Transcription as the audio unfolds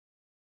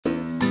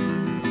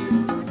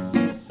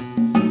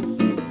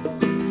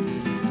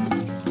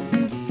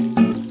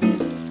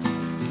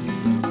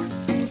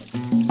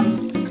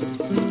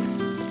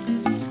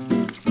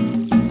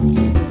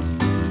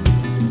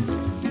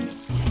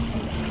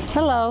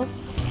Hello,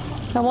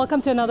 and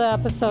welcome to another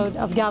episode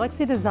of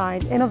Galaxy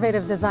Design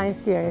Innovative Design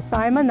Series.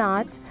 I'm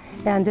Anat,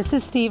 and this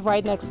is Steve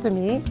right next to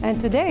me.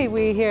 And today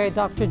we're here at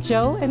Dr.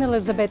 Joe and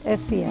Elisabeth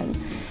Essian.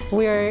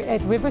 We're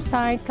at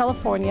Riverside,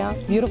 California.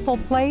 Beautiful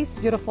place,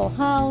 beautiful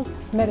house,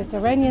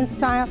 Mediterranean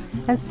style.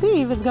 And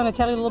Steve is going to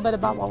tell you a little bit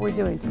about what we're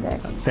doing today.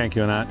 Thank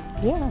you, Anat.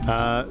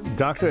 Yeah.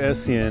 Dr.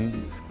 Essian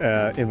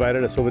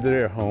invited us over to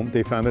their home.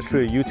 They found us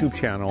through a YouTube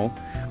channel.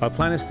 Our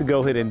plan is to go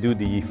ahead and do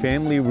the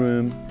family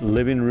room,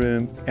 living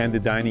room, and the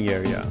dining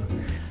area.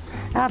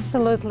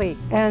 Absolutely.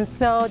 And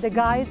so the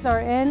guys are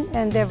in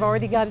and they've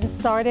already gotten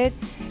started.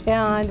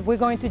 And we're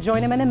going to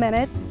join them in a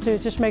minute to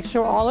just make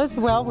sure all is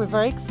well. We're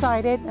very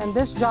excited, and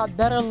this job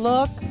better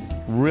look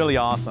really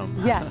awesome.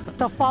 Yes.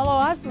 So follow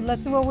us and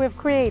let's see what we've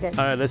created.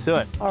 All right, let's do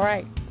it. All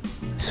right.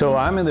 So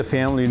I'm in the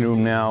family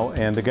room now,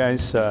 and the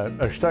guys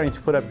are starting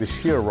to put up the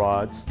shear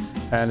rods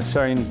and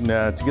starting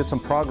to get some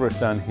progress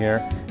done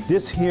here.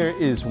 This here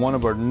is one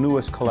of our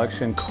newest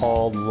collection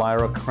called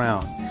Lyra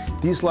Crown.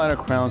 These Lyra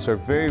crowns are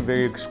very,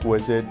 very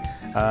exquisite.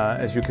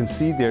 As you can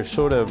see, they're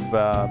sort of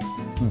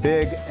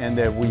big, and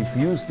we've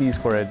used these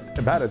for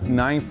about a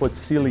 9-foot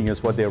ceiling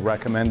is what they're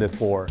recommended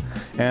for.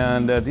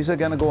 And these are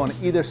going to go on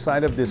either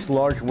side of this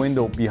large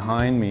window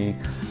behind me,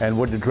 and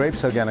where the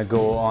drapes are going to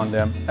go on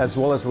them, as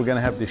well as we're going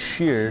to have the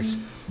shears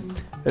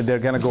that they're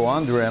going to go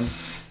under them.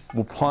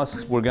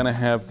 Plus, we're going to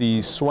have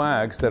these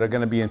swags that are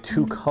going to be in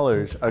 2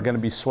 colors, are going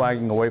to be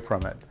swagging away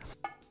from it.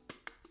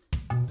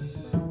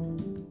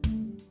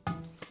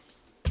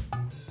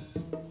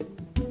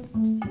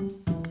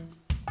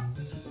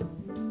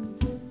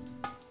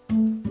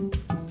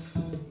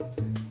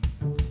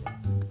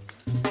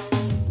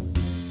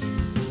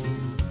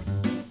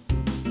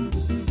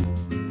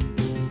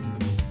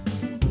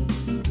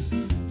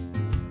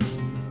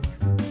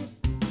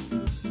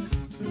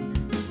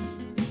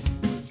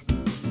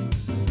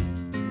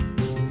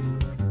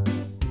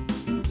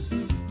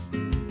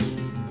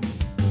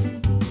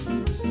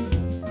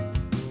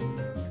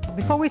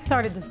 Before we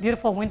started this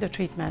beautiful window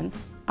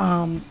treatments,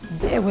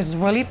 it was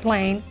really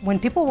plain. When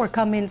people were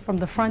coming from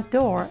the front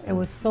door, it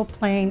was so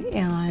plain,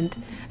 and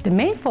the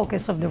main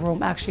focus of the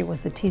room actually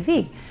was the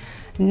TV.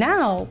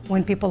 Now,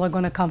 when people are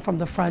going to come from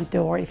the front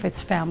door, if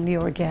it's family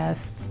or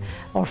guests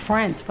or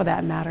friends for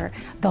that matter,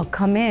 they'll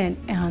come in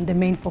and the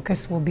main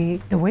focus will be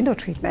the window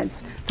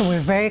treatments. So we're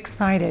very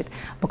excited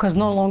because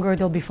no longer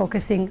they'll be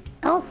focusing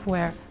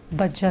elsewhere,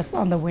 but just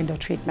on the window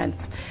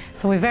treatments.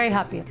 So we're very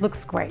happy. It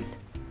looks great.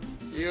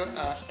 You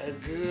are a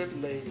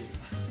good lady.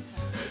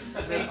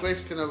 No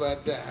question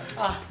about that.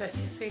 Ah, that's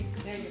sweet.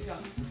 There you go.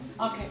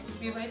 Okay,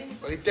 you ready?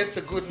 Well, it takes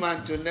a good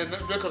man to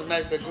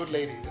recognize a good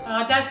lady.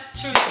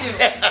 That's true too.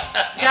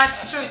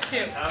 That's true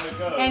too. That's how it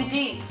goes.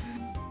 Indeed.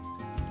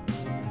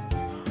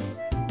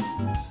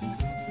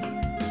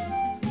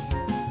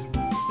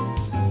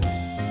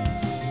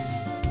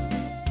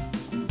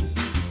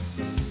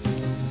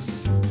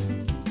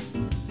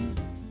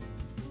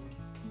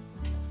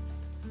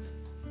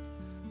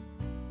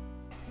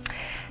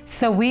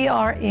 So we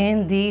are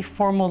in the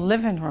formal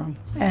living room,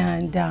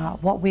 and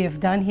what we have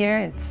done here,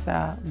 it's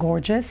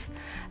gorgeous.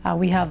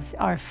 We have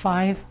our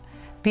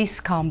 5-piece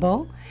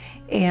combo,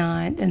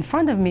 and in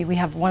front of me we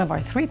have one of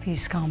our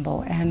 3-piece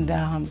combo,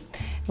 and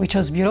we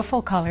chose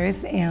beautiful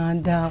colors.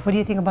 And what do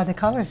you think about the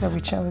colors that we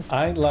chose?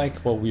 I like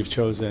what we've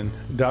chosen.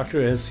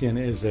 Dr. Essian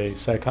is a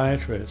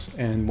psychiatrist,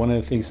 and one of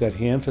the things that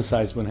he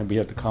emphasized when we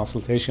had the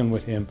consultation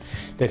with him,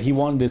 that he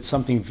wanted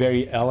something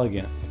very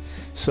elegant.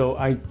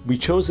 So we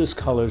chose these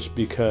colors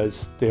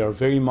because they are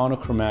very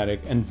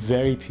monochromatic and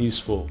very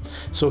peaceful.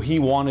 So he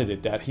wanted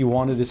it that. He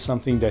wanted it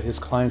something that his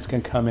clients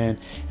can come in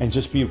and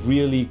just be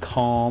really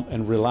calm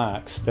and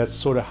relaxed. That's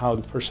sort of how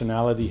the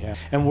personality has.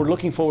 And we're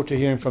looking forward to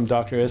hearing from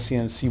Dr.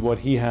 Essian and see what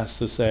he has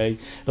to say.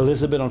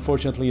 Elisabeth,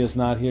 unfortunately, is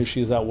not here.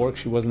 She's at work.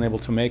 She wasn't able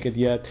to make it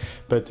yet.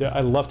 But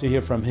I'd love to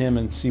hear from him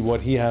and see what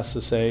he has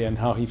to say and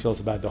how he feels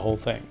about the whole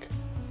thing.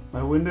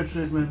 My window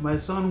treatment, my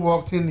son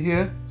walked in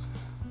here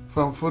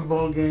from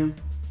football game.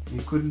 He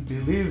couldn't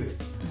believe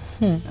it.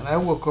 And I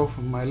woke up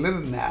from my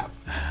little nap.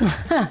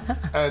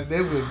 And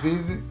they were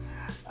busy.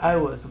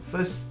 The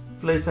first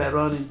place I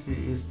run into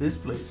is this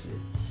place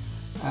here.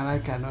 And I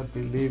cannot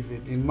believe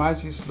it. It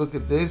matches, look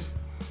at this.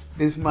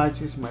 This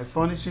matches my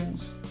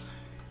furnishings.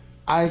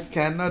 I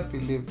cannot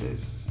believe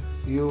this.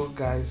 You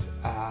guys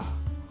are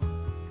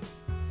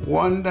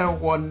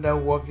wonder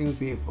working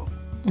people,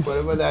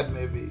 whatever that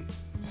may be.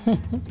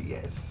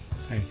 Yes.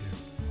 Thank you.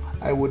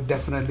 I would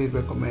definitely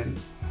recommend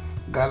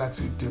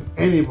Galaxy to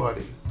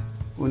anybody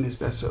who needs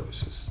their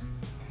services.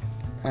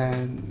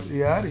 And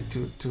the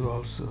attitude too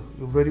also.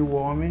 You're very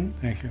warming.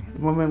 Thank you. The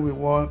moment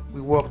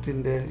we walked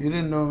in there, you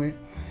didn't know me.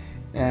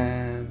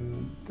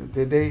 And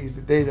the day is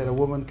the day that a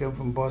woman came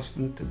from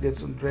Boston to get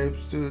some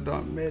drapes to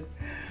Don Met.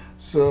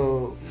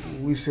 So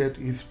we said,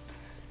 if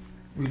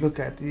we look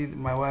at it,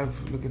 my wife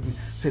looked at me,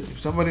 said, if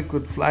somebody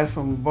could fly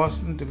from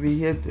Boston to be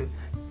here,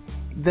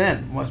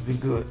 then must be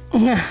good. So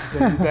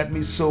you got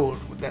me sold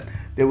with that.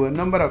 There were a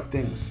number of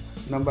things,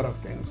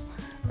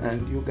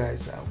 and you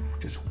guys are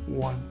just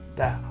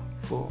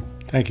wonderful.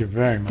 Thank you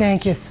very much.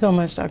 Thank you so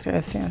much, Dr.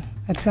 Essian.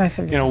 It's nice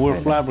of you. You know, to we're say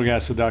that.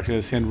 flabbergasted, Dr.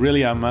 Essian.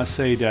 Really, I must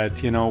say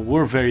that, you know,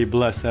 we're very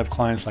blessed to have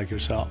clients like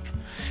yourself.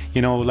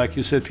 You know, like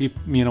you said,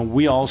 people, you know,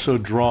 we also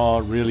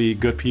draw really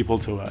good people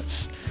to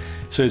us.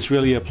 So it's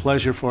really a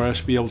pleasure for us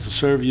to be able to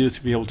serve you,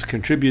 to be able to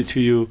contribute to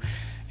you.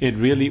 It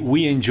really,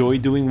 we enjoy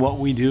doing what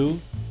we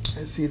do.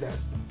 I see that.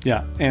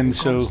 Yeah, and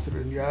so comes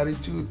through your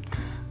attitude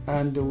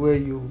and the way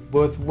you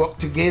both work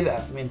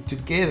together. I mean,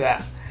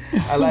 together.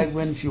 I like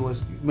when she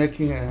was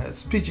making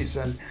speeches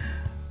and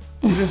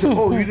you didn't say,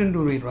 "Oh, you didn't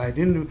do it right."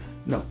 You didn't do,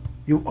 no,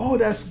 you. Oh,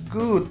 that's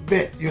good.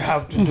 Bet you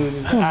have to do it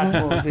in the art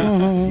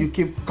mode. You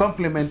keep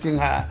complimenting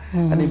her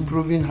and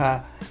improving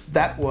her.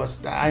 I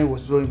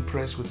was so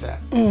impressed with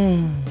that.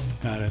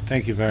 got it.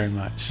 Thank you very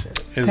much. It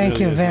Thank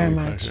really you is very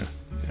really a much. pleasure.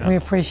 We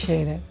Yes.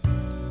 appreciate it.